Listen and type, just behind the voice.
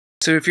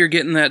So if you're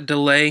getting that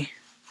delay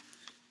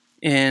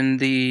in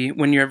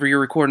whenever you're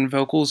recording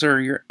vocals or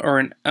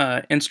an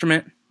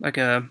instrument, like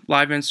a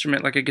live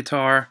instrument, like a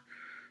guitar,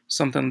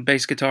 something,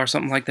 bass guitar,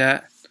 something like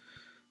that,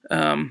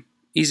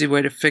 easy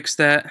way to fix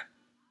that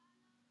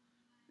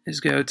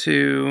is go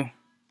to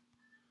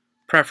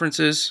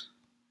Preferences,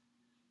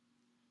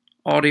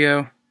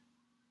 Audio.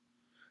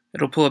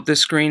 It'll pull up this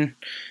screen,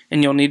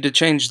 and you'll need to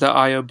change the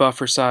I/O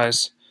buffer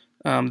size.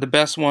 The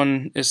best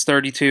one is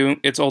 32.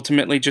 It's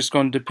ultimately just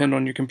going to depend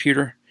on your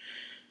computer.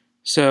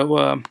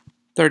 So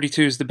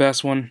 32 is the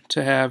best one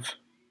to have.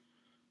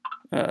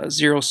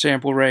 0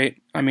 sample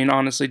rate. I mean,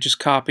 honestly, just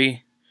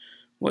copy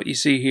what you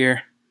see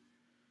here.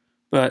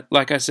 But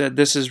like I said,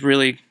 this is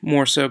really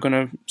more so going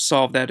to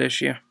solve that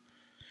issue.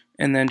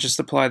 And then just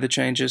apply the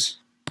changes.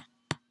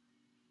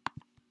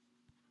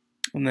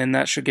 And then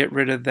that should get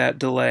rid of that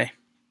delay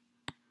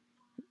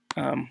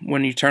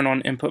when you turn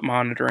on input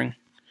monitoring.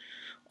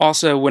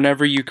 Also,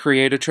 whenever you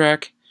create a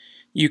track,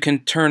 you can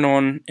turn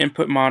on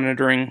input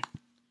monitoring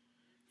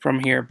from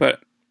here,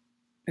 but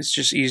it's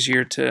just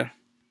easier to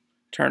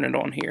turn it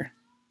on here.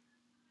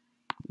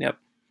 Yep.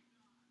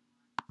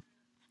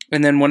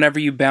 And then whenever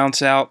you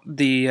bounce out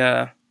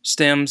the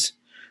stems,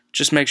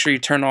 just make sure you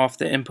turn off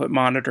the input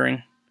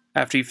monitoring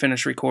after you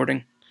finish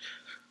recording.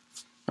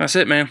 That's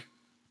it, man.